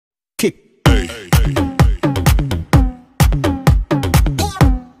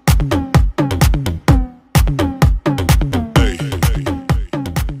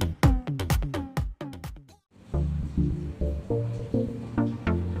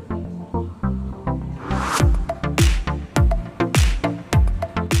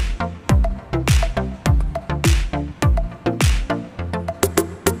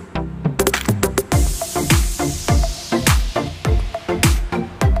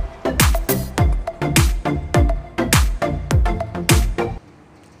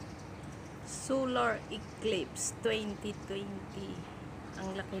Solar Eclipse 2020. Ang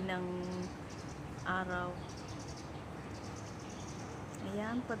laki ng araw.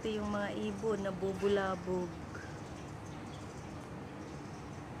 Ayan, pati yung mga ibon nabubulabog.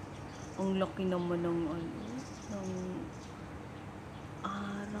 Ang laki naman ng ng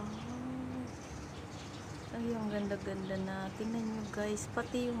araw. Ay, ang ganda-ganda na. Tingnan nyo guys,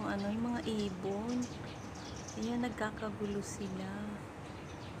 pati yung yung mga ibon. Ayan, nagkakagulo sila.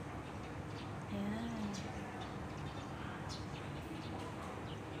 Ayan.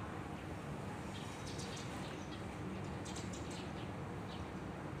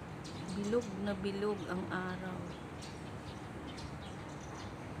 Bilog na bilog ang araw.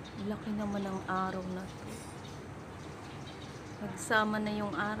 Laki naman ang araw na to. Nagsama na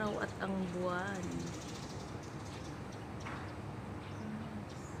yung araw at ang buwan.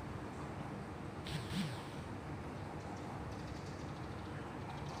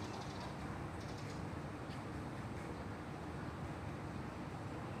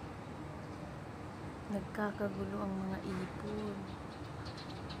 Nagkakagulo ang mga ibon.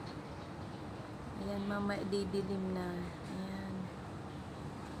 Ayan, mama, didilim na. Ayan.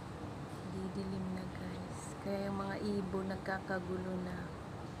 Didilim na guys. Kaya yung mga ibon nagkakagulo na.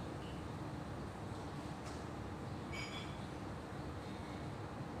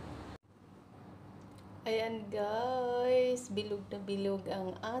 Ayan guys, bilog na bilog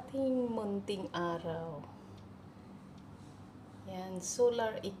ang ating munting araw. Ayan,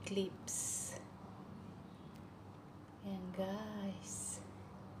 solar eclipse. Ayan guys,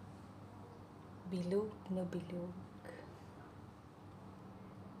 bilog na bilog.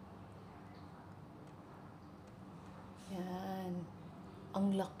 Ayan, ang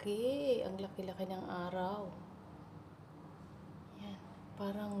laki ng araw. Ayan,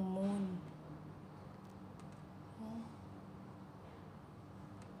 parang moon.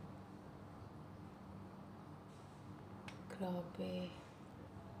 Grabe.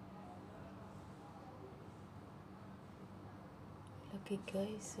 Laki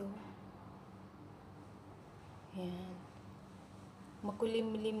guys, oh. Ayan.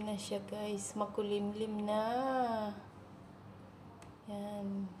 Makulimlim na siya guys. Makulimlim na.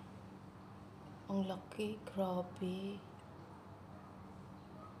 Ayan. Ang laki. Grabe.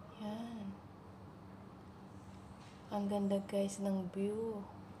 Ayan. Ang ganda guys ng view.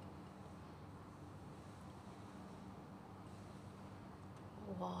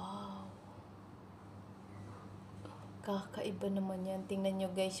 Wow. Kakaiba naman yan. Tingnan nyo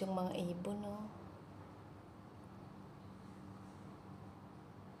guys yung mga ibon, no?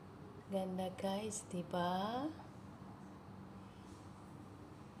 Ganda guys, diba?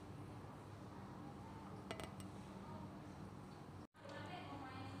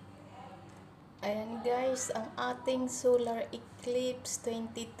 Ayan guys, ang ating solar eclipse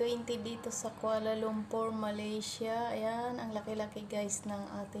 2020 dito sa Kuala Lumpur, Malaysia. Ayan, ang laki-laki guys ng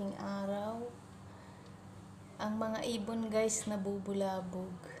ating araw. Ang mga ibon guys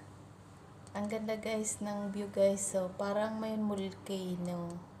nabubulabog. Ang ganda guys ng view guys. So, parang may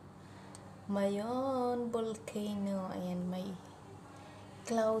volcano. Mayon volcano. Ayan, may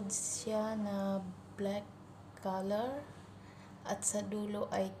clouds siya na black color. At sa dulo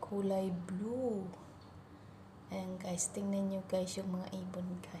ay kulay blue. Ayan guys, tingnan nyo guys yung mga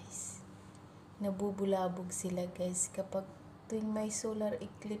ibon guys. Nabubulabog sila guys kapag tuwing may solar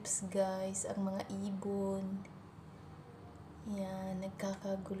eclipse guys, ang mga ibon. Yan,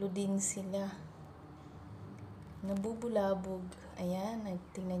 nagkakagulo din sila. Nabubulabog. Ayan,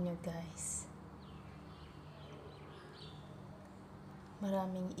 tingnan nyo guys.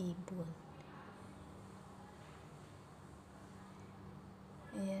 Maraming ibon.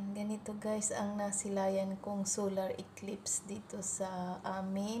 Ayan, ganito guys ang nasilayan kong solar eclipse dito sa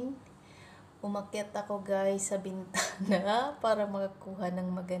amin. Umakyat ako guys sa bintana para makakuha ng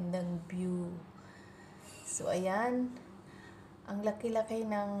magandang view. So ayan, ang laki-laki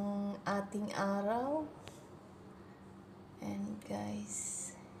ng ating araw. And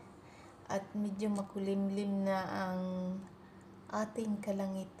guys, at medyo makulimlim na ang ating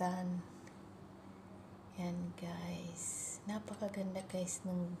kalangitan. Yan guys, napakaganda guys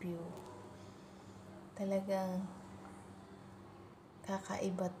ng view. Talagang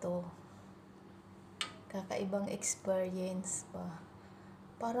kakaiba to. Kakaibang experience pa.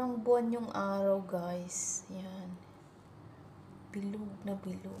 Parang buwan yung araw, guys. Yan. Bilog na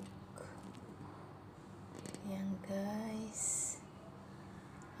bilog. Yan, guys.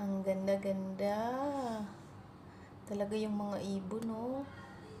 Ang ganda-ganda. Talaga yung mga ibon, no?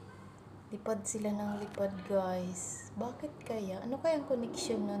 Lipad sila ng lipad, guys. Bakit kaya? Ano kayang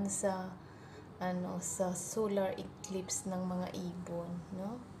connection nun sa sa solar eclipse ng mga ibon,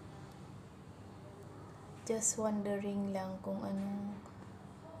 no? Just wondering lang kung anong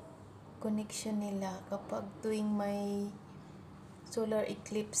connection nila kapag tuwing may solar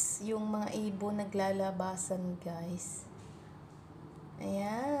eclipse yung mga ibon naglalabasan, guys.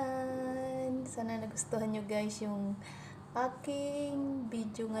 Ayan, sana nagustuhan nyo, guys, yung aking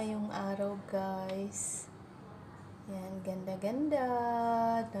video ngayong araw, guys. Ayan, ganda-ganda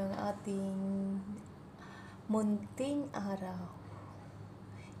ng ating munting araw.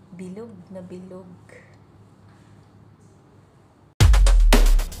 Bilog na bilog.